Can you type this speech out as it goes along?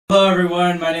Hello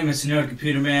everyone, my name is Senor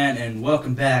Computer Man, and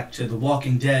welcome back to The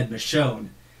Walking Dead Michonne.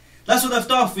 Last we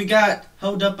left off, we got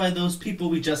held up by those people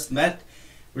we just met.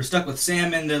 We're stuck with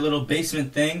Sam in their little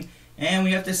basement thing, and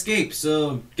we have to escape,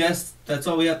 so guess that's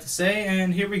all we have to say,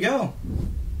 and here we go.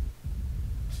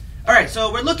 Alright,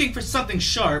 so we're looking for something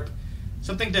sharp,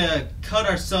 something to cut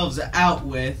ourselves out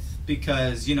with,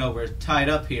 because, you know, we're tied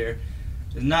up here.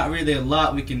 There's not really a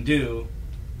lot we can do.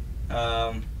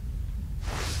 Bear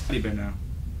now.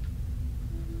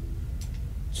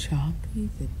 Choppy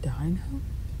the dino?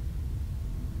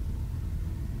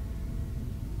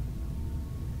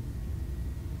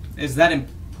 Is that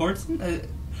important?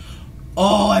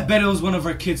 Oh, I bet it was one of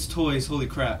our kids' toys. Holy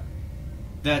crap.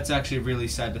 That's actually really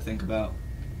sad to think about.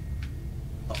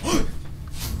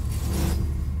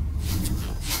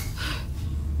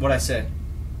 What'd I say?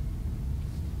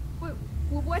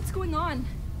 What's going on?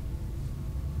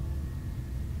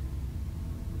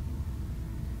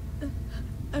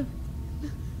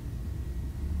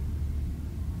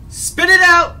 Spit it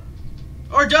out!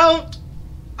 Or don't!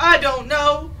 I don't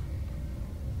know!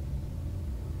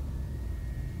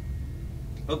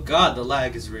 Oh god, the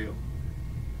lag is real.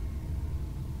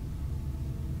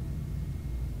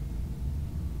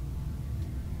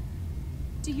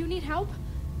 Do you need help?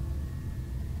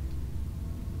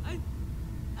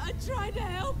 I tried to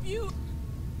help you.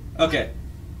 Okay.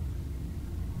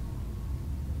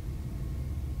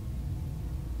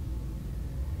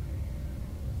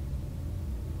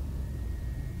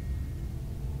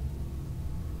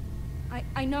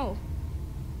 I know.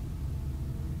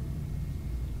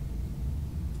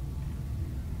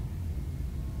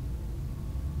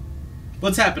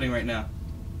 What's happening right now?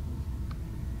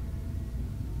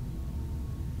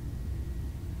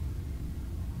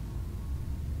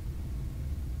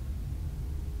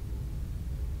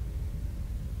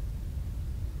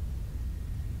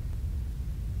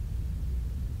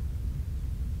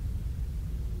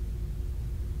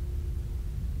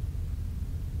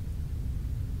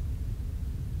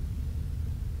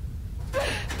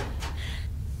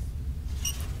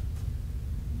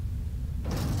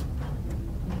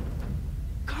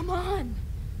 Come on.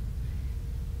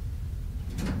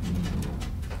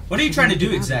 What are you trying to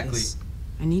do exactly?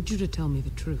 I need you to tell me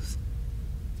the truth.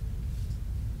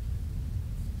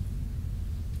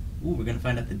 Ooh, we're gonna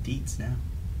find out the deets now.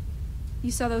 You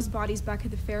saw those bodies back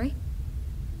at the ferry?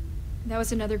 That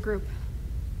was another group.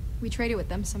 We traded with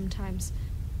them sometimes.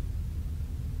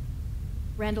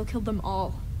 Randall killed them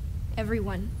all.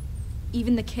 Everyone.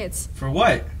 Even the kids. For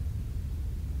what?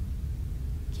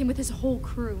 Came with his whole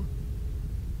crew.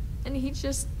 And he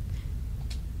just...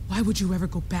 Why would you ever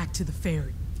go back to the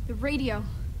ferry? The radio.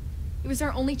 It was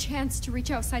our only chance to reach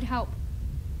outside help.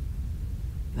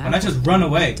 Why not just run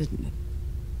away? Didn't it?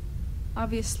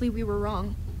 Obviously, we were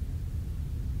wrong.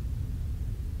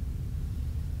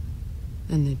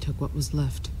 Then they took what was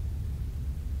left.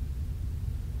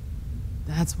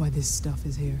 That's why this stuff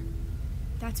is here.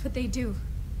 That's what they do.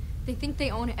 They think they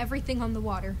own everything on the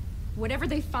water. Whatever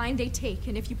they find, they take,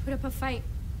 and if you put up a fight...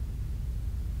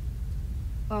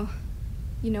 well,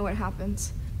 you know what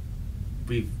happens.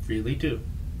 We really do.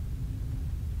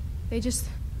 They just...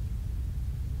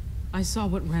 I saw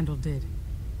what Randall did.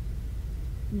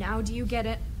 Now do you get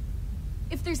it?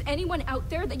 If there's anyone out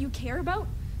there that you care about,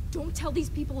 don't tell these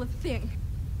people a thing.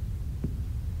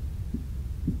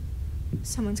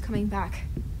 Someone's coming back.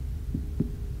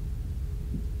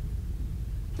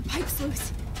 The pipe's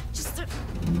loose. Just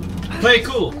Play it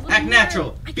cool. Act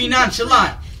natural. Be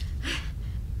nonchalant.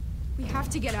 We have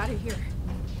to get out of here.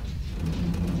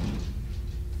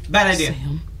 Bad idea.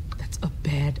 Sam, that's a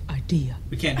bad idea.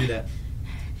 We can't do that.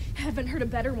 Haven't heard a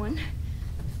better one.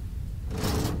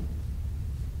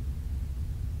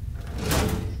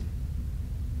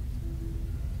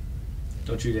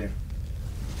 Don't you dare.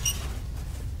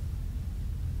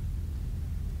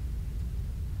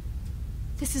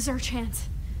 This is our chance.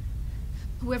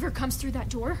 Whoever comes through that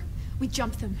door, we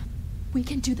jump them. We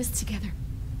can do this together.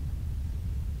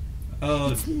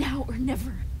 Oh. It's now or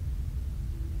never.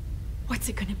 What's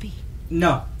it gonna be?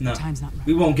 No. Time's not right.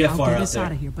 We won't get I'll far get out us there.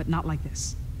 out of here, but not like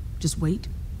this. Just wait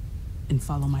and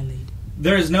follow my lead.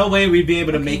 There is no way we'd be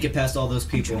able to Okay. make it past all those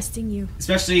I'm people. trusting you.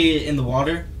 Especially in the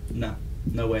water. No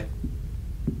way.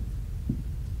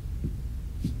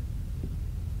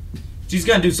 She's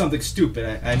gonna do something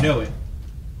stupid. I know it.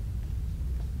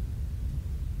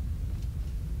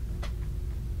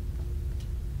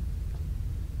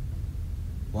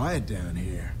 Quiet down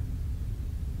here.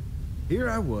 Here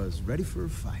I was, ready for a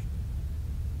fight.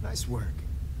 Nice work.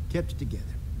 Kept it together.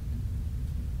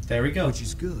 There we go. Which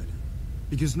is good,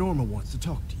 because Norma wants to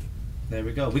talk to you. There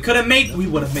we go. We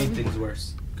would have made things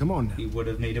worse. Come on now. he would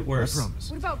have made it I worse. promise.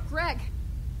 What about Greg?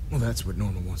 Well, that's what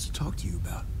Norma wants to talk to you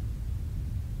about.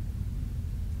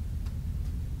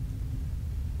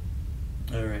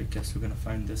 Alright, guess we're gonna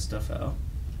find this stuff out.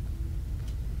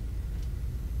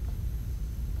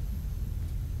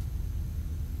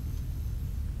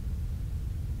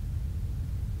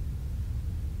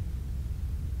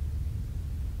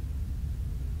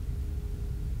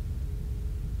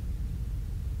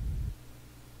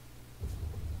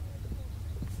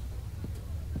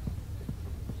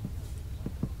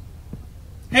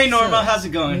 Hey Norma, So, how's it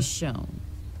going? Michonne.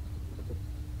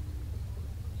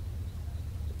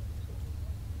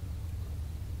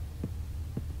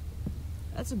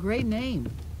 That's a great name.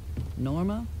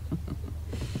 Norma?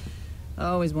 I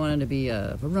always wanted to be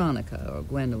a Veronica or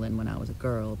Gwendolyn when I was a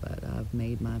girl, but I've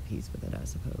made my peace with it, I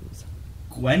suppose.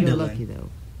 Gwendolyn. You're lucky, though.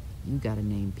 You got a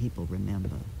name people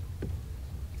remember.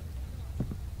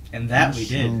 And that we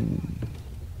did. Michonne.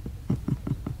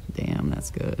 Damn,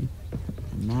 that's good.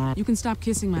 And that... You can stop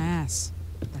kissing my ass.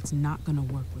 That's not gonna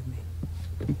work with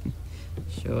me.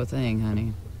 Sure thing,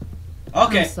 honey.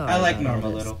 Okay, I'm sorry I like about all Norma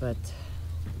a this, little. but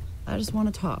I just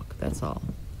want to talk, that's all.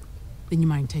 Then you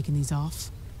mind taking these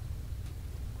off?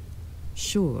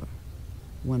 Sure,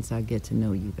 once I get to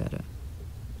know you better.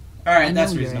 I Alright, know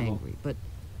that's you're reasonable. angry, but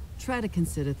try to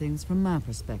consider things from my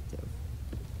perspective.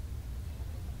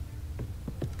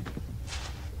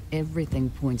 Everything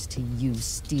points to you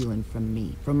stealing from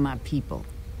me, from my people.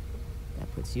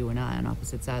 That puts you and I on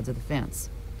opposite sides of the fence.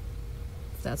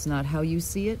 If that's not how you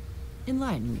see it,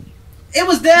 enlighten me. It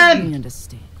was Let me them!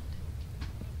 understand.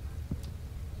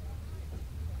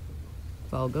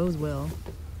 If all goes well,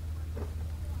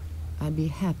 I'd be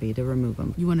happy to remove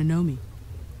them. You wanna know me?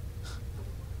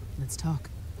 Let's talk.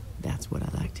 That's what I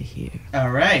like to hear.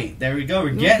 Alright, there we go. We're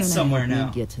You're getting gonna somewhere help me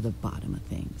now. Get to the bottom of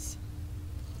things.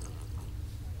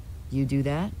 You do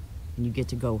that, and you get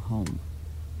to go home.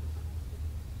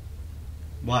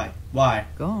 Why? Why?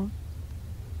 Go on.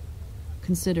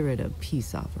 Consider it a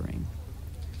peace offering.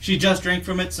 She just drank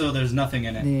from it, so there's nothing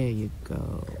in it. There you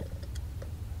go.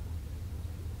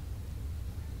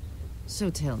 So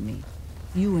tell me,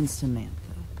 you and Samantha,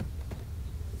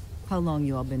 how long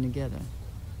you all been together?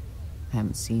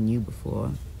 Haven't seen you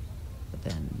before, but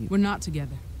then you... We're not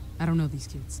together. I don't know these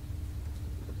kids.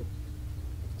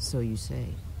 So you say.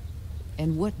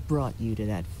 And what brought you to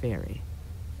that ferry?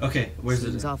 Okay, where's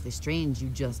Seems it? awfully strange you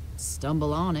just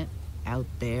stumble on it, out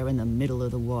there in the middle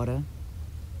of the water.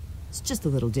 It's just a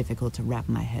little difficult to wrap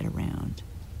my head around.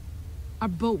 Our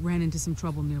boat ran into some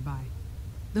trouble nearby.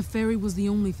 The ferry was the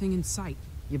only thing in sight.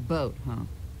 Your boat, huh?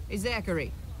 Hey,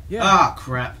 Zachary, Yeah. Ah,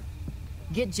 crap.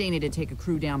 get Janie to take a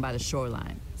crew down by the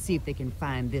shoreline. See if they can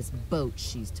find this boat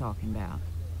she's talking about.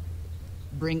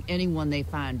 Bring anyone they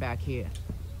find back here.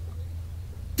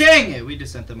 Dang it! We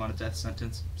just sent them on a death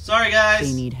sentence. Sorry, If guys.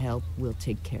 they need help, we'll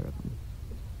take care of them.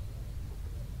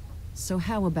 So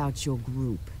how about your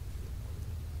group?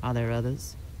 Are there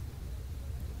others?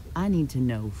 I need to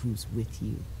know who's with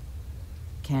you.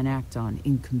 Can't act on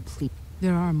incomplete.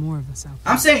 There are more of us out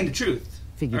there. I'm saying the truth.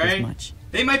 Figured Alright? as much.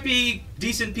 They might be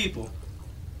decent people.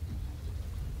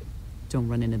 Don't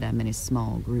run into that many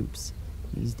small groups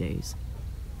these days.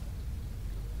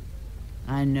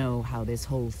 I know how this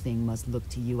whole thing must look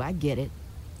to you. I get it.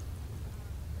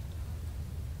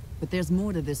 But there's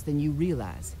more to this than you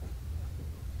realize.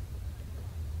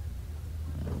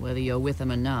 Whether you're with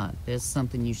them or not, there's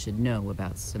something you should know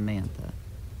about Samantha.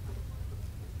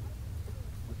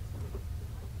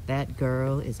 That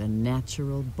girl is a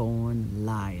natural-born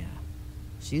liar.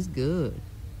 She's good.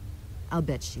 I'll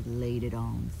bet she laid it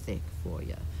on thick for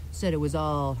you. Said it was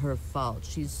all her fault.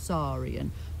 She's sorry,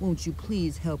 and won't you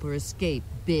please help her escape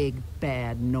big,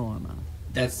 bad Norma?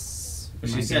 That's what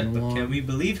Am I she said, getting but warm? can we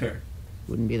believe her?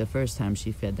 Wouldn't be the first time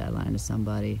she fed that line to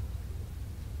somebody.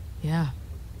 Yeah.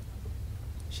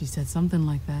 She said something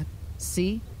like that.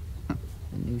 See? I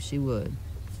knew she would.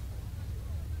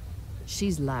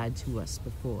 She's lied to us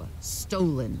before.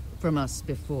 Stolen from us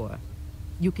before.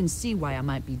 You can see why I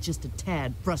might be just a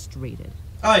tad frustrated.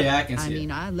 Oh yeah, I can I see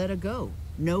mean, it. I let her go.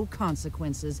 No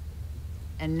consequences.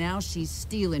 And now she's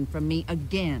stealing from me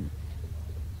again.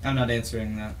 I'm not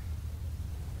answering that.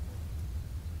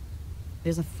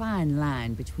 There's a fine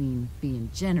line between being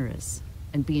generous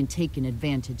and being taken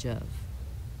advantage of.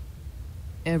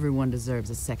 Everyone deserves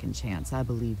a second chance, I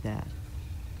believe that.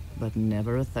 But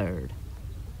never a third.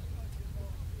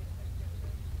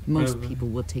 Most people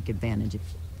will take advantage of...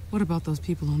 What about those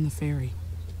people on the ferry?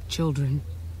 Children,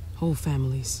 whole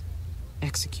families,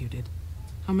 executed.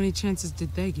 How many chances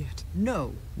did they get?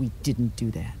 No, we didn't do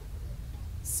that.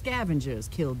 Scavengers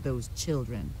killed those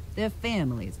children. their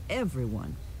families,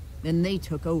 everyone. Then they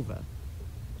took over.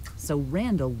 So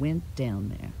Randall went down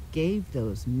there, gave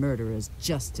those murderers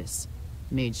justice,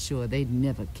 made sure they'd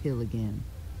never kill again.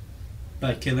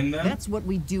 By killing them? That's what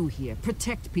we do here,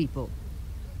 protect people.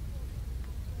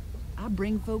 I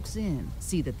bring folks in,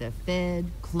 see that they're fed,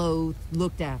 clothed,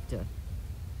 looked after.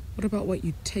 What about what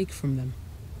you take from them?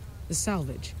 The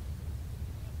salvage?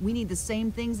 We need the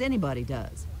same things anybody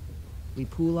does. We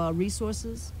pool our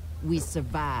resources, we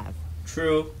survive.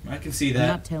 True, I can see I'm that.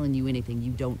 not telling you anything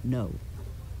you don't know.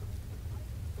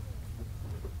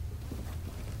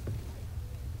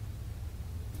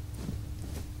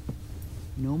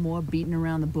 No more beating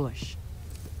around the bush.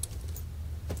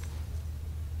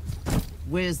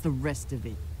 Where's the rest of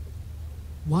it?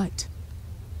 What?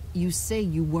 You say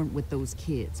you weren't with those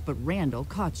kids, but Randall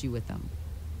caught you with them.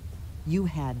 You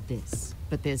had this,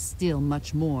 but there's still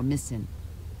much more missing.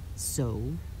 So,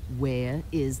 where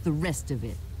is the rest of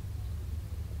it?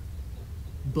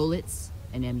 Bullets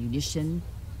and ammunition,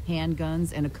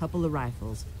 handguns, and a couple of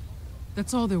rifles.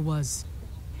 That's all there was.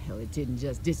 Hell, it didn't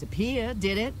just disappear,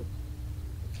 did it?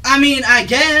 I mean, I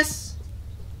guess.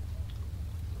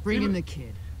 Bring in the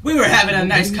kid. We were having a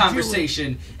nice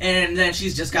conversation, and then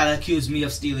she's just gotta accuse me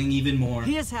of stealing even more.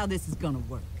 Here's how this is gonna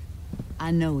work.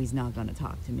 I know he's not gonna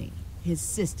talk to me. His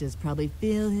sisters probably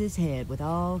fill his head with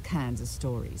all kinds of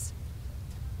stories.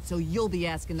 So you'll be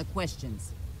asking the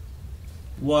questions.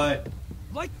 What?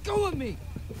 Let go of me!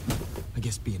 I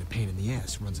guess being a pain in the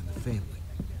ass runs in the family.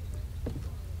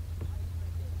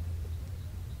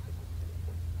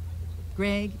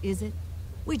 Greg, is it?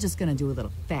 We're just gonna do a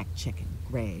little fact-checking,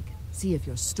 Greg. See if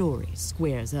your story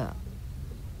squares up.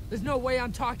 There's no way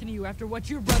I'm talking to you after what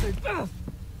your brother... Ugh.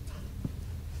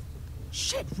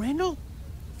 Shit, Randall!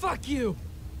 Fuck you!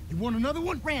 You want another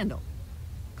one? Randall,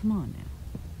 come on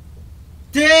now.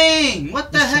 Dang!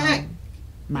 What the Michonne, heck?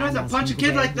 mind have to punch a asking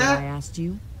kid Greg like that? what I asked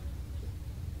you.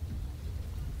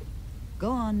 Go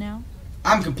on now.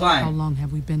 I'm How complying. long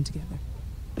have we been together?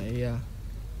 A,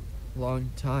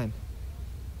 long time.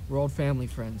 We're old family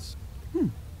friends.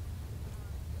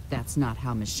 That's not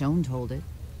how Michonne told it.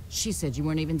 She said you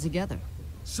weren't even together.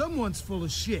 Someone's full of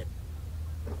shit.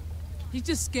 He's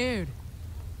just scared.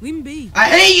 Leave him be. I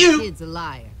hate you! Kid's a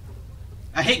liar.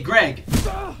 I hate Greg.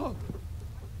 Oh.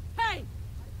 Hey!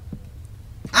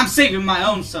 I'm saving my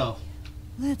own self.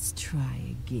 Let's try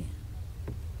again.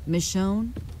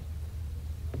 Michonne,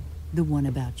 the one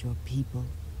about your people.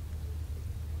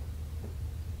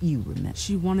 You remember.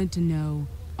 She wanted to know,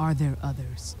 are there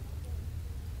others?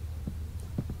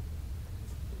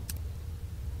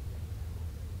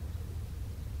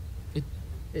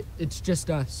 It's just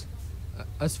us.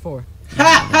 Us four.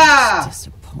 Ha ha!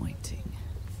 Disappointing.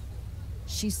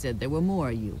 She said there were more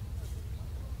of you.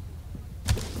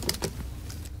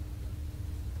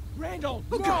 Randall,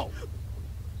 no!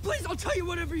 Please, I'll tell you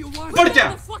whatever you want. Put it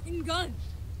down! The fucking gun!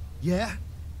 Yeah?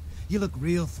 You look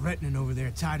real threatening over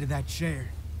there tied to that chair.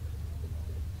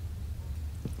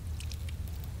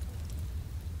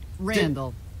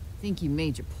 Randall, think you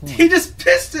made your He point. just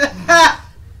pissed it. Ha!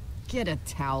 Get a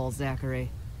towel, Zachary.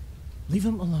 Leave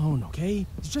him alone, okay?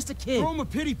 He's just a kid. Throw him a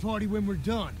pity party when we're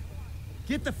done.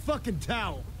 Get the fucking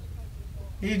towel.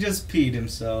 He just peed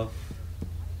himself.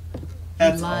 You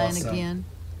That's lying awesome. again?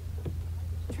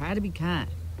 Try to be kind.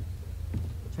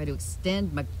 Try to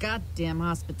extend my goddamn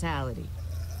hospitality.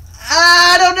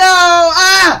 I don't know!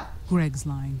 Ah! Greg's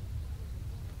lying.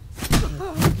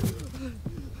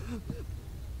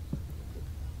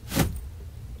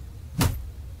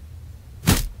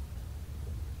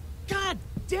 God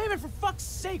damn it, for fuck's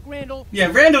sake, Randall!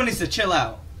 Yeah, Randall needs to chill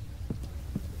out.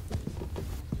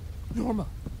 Norma,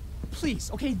 please,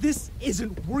 okay, this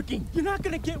isn't working. You're not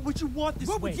gonna get what you want this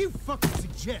What way. would you fucking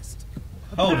suggest?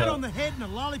 A Hold pat up. on the head and a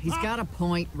lollipop? He's got a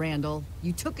point, Randall.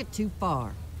 You took it too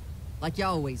far. Like you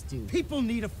always do. People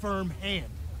need a firm hand.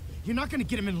 You're not gonna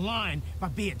get him in line by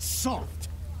being soft.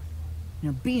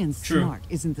 Now, being True. smart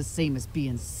isn't the same as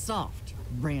being soft,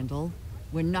 Randall.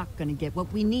 We're not gonna get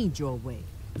what we need your way.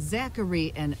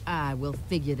 Zachary and I will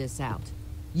figure this out.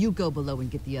 You go below and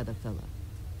get the other fella.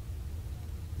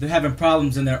 They're having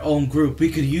problems in their own group. We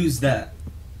could use that.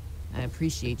 I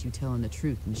appreciate you telling the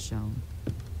truth, Michonne.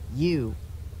 You.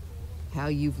 How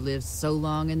you've lived so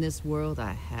long in this world,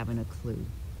 I haven't a clue.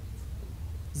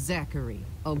 Zachary,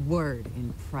 a word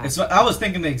in private. It's, I was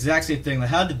thinking the exact same thing. Like,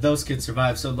 how did those kids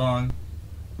survive so long?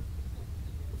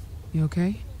 You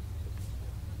okay?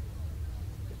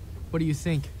 What do you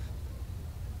think?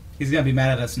 He's gonna be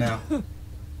mad at us now.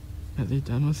 Are they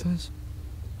done with us?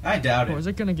 I doubt Or is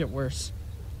it. it gonna get worse?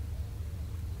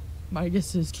 My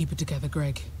guess is... Keep it together,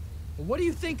 Greg. What do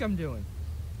you think I'm doing?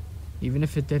 Even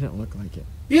if it didn't look like it.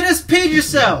 You just peed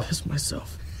yourself! Piss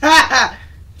myself. Ha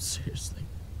Seriously.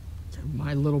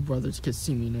 My little brothers could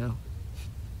see me now.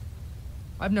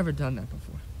 I've never done that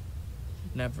before.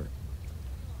 Never.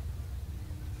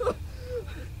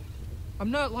 I'm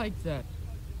not like that.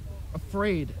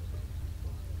 Afraid.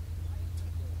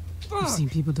 I've seen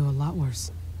people do a lot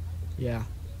worse. Yeah.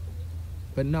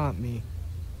 But not me.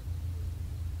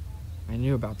 I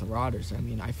knew about the Rotters. I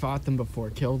mean, I fought them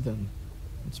before, killed them.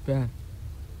 It's bad.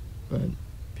 But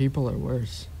people are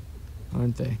worse,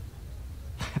 aren't they?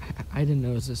 I didn't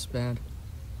know it was this bad.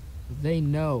 They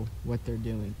know what they're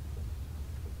doing.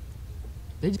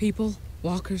 People,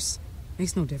 walkers,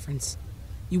 makes no difference.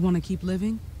 You want to keep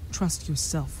living? Trust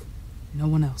yourself. No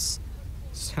one else.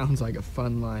 Sounds like a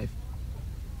fun life.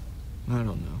 I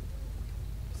don't know.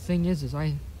 The thing is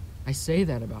I say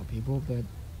that about people, but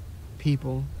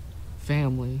people,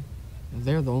 family,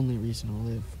 they're the only reason to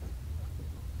live.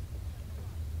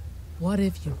 What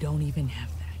if you don't even have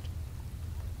that?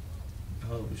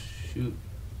 Oh, shoot.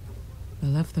 I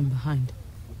left them behind.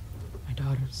 My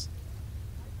daughters.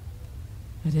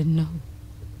 I didn't know.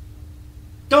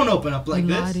 Don't open up like you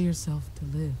this. lie to yourself to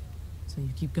live, so you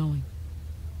keep going.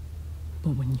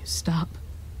 But when you stop...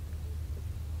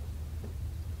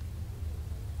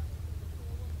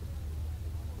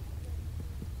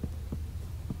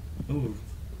 Ooh,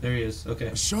 there he is. Okay.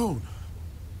 Michonne.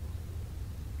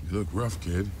 You look rough,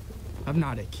 kid. I'm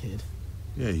not a kid.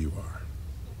 Yeah, you are.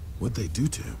 What'd they do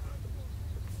to him?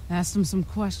 Asked him some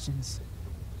questions.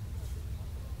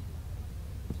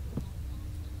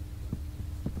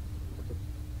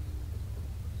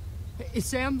 Hey,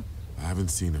 Sam? I haven't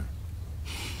seen her.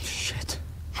 Shit.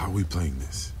 How are we playing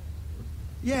this?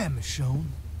 Yeah, Michonne.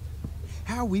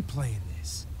 How are we playing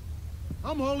this?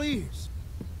 I'm all ears.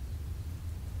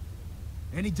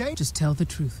 Any day? Just tell the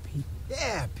truth, Pete.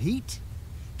 Yeah, Pete.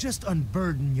 Just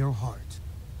unburden your heart.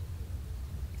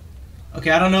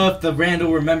 Okay, I don't know if the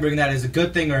Randall remembering that is a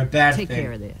good thing or a bad Take thing.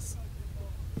 care of this.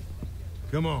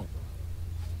 Come on.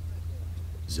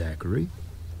 Zachary?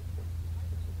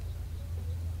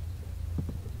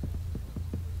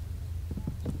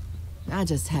 I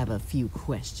just have a few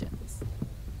questions.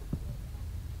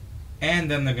 And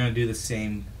then they're gonna do the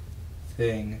same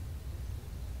thing.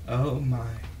 Oh my.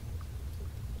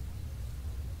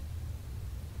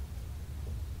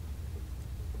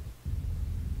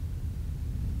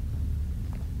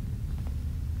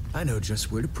 I know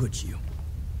just where to put you.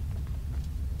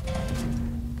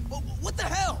 What the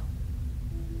hell?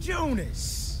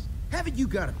 Jonas! Haven't you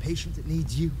got a patient that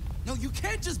needs you? No, you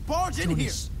can't just barge in here.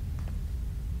 Jonas.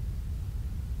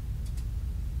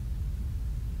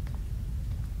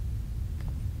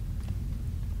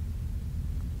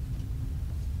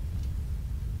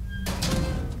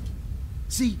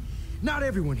 See, not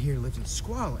everyone here lives in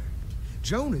squalor.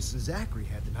 Jonas and Zachary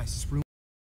had the nicest room.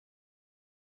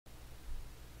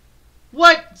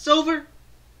 What? It's over?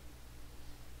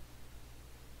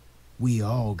 We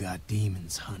all got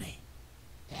demons, honey.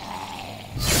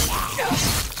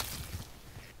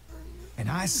 And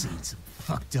I seen some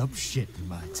fucked up shit in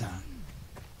my time.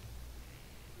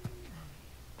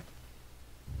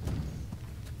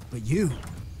 But you're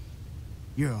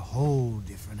a whole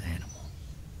different animal.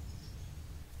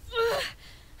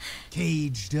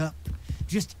 Caged up,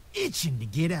 just itching to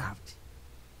get out.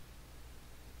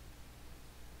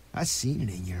 I seen it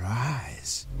in your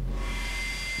eyes.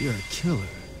 You're a killer.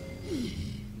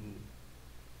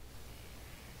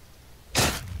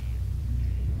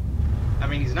 I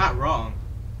mean, he's not wrong.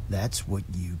 That's what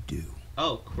you do.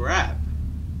 Oh, crap.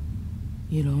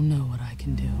 You don't know what I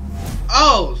can do.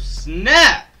 Oh,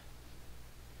 snap!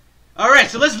 Alright,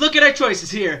 so let's look at our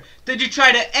choices here. Did you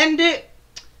try to end it?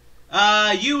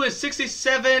 You with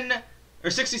 67 or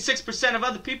 66% of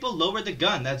other people lowered the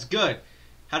gun. That's good.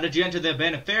 How did you enter the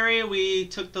abandoned ferry? We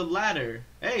took the ladder.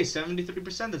 Hey,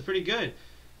 73%. That's pretty good.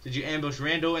 Did you ambush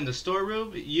Randall in the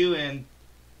storeroom? You and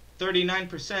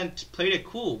 39% played it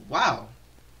cool. Wow.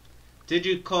 Did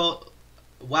you call...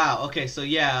 Wow. Okay, so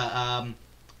yeah.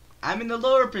 I'm in the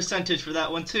lower percentage for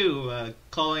that one too.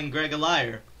 Calling Greg a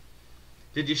liar.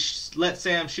 Did you let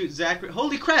Sam shoot Zachary?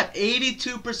 Holy crap.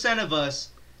 82% of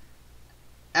us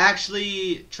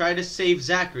actually try to save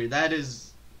Zachary. That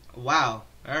is... Wow.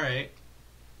 Alright.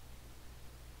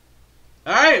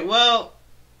 Alright, well,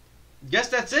 guess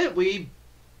that's it. We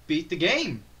beat the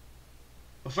game.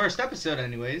 The first episode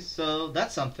anyways, so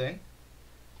that's something.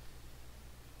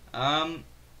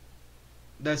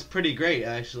 That's pretty great,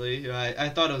 actually. I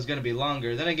thought it was going to be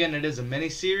longer. Then again, it is a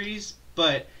mini-series,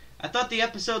 but I thought the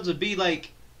episodes would be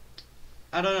like...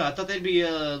 I don't know, I thought they'd be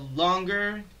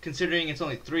longer, considering it's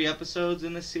only 3 episodes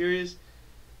in this series.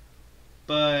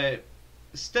 but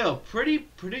still pretty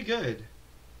good.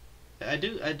 I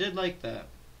did like that.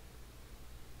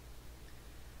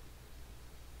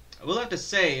 I will have to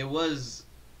say it was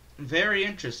very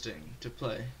interesting to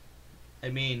play. I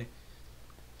mean,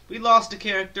 we lost a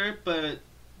character, but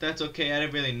that's okay. I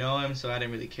didn't really know him, so I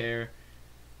didn't really care.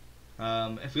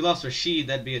 If we lost Rashid,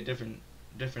 that'd be a different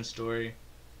story.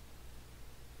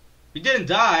 We didn't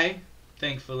die,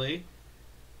 thankfully.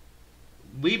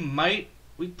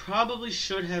 We probably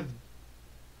should have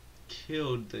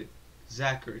killed the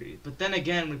Zachary, but then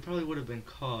again, we probably would have been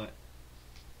caught.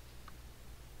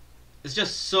 It's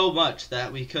just so much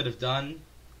that we could have done,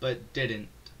 but didn't.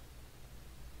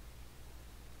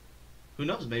 Who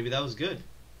knows, maybe that was good.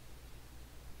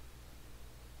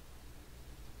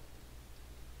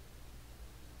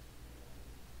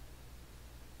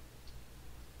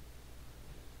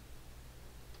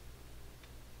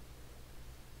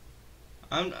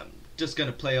 I'm just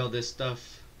gonna play all this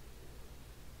stuff.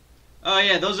 Oh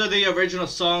yeah, those are the original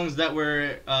songs that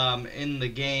were in the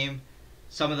game.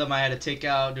 Some of them I had to take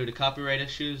out due to copyright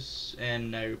issues,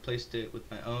 and I replaced it with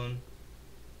my own.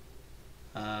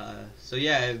 So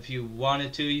yeah, if you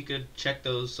wanted to, you could check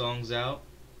those songs out.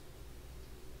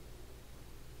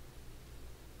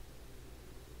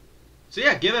 So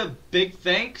yeah, give a big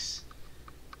thanks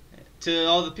to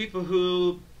all the people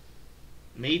who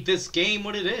made this game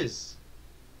what it is.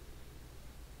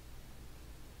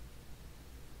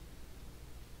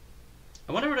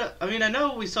 I wonder what, I mean, I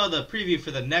know we saw the preview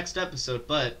for the next episode,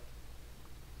 but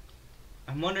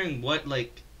I'm wondering what,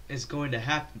 like, is going to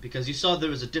happen, because you saw there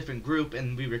was a different group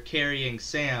and we were carrying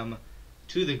Sam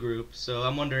to the group, so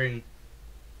I'm wondering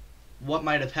what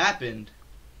might have happened.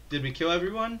 Did we kill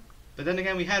everyone? But then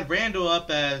again, we had Randall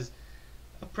up as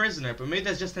a prisoner, but maybe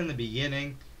that's just in the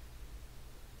beginning.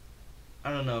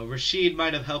 I don't know. Rashid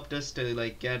might have helped us to,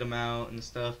 like, get him out and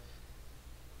stuff.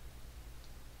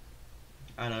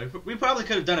 I don't know. We probably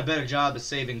could have done a better job of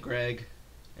saving Greg,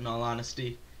 in all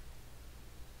honesty.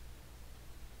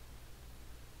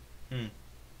 I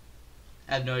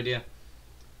have no idea.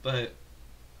 But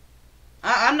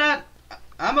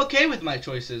I'm okay with my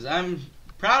choices. I'm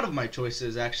proud of my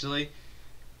choices, actually.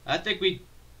 I think we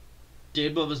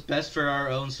did what was best for our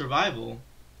own survival.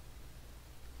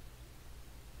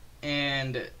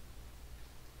 And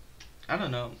I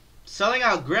don't know. Selling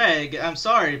out Greg, I'm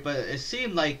sorry, but it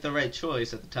seemed like the right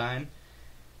choice at the time.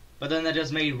 But then that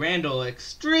just made Randall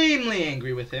extremely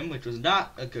angry with him, which was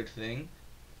not a good thing.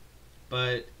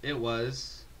 But it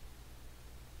was.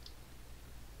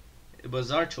 It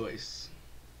was our choice.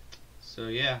 So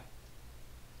yeah.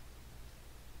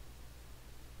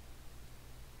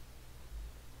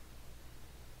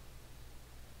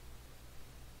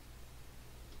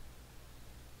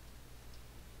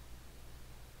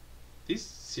 These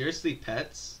seriously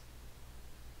pets?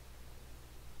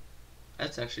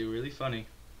 That's actually really funny.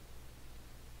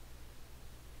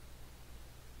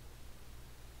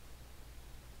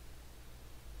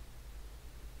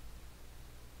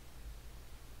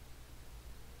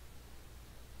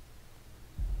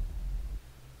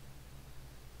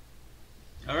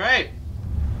 All right.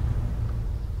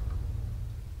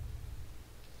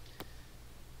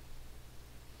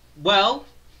 Well,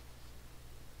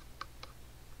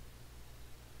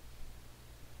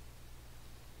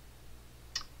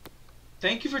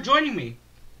 thank you for joining me.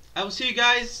 I will see you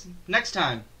guys next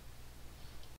time.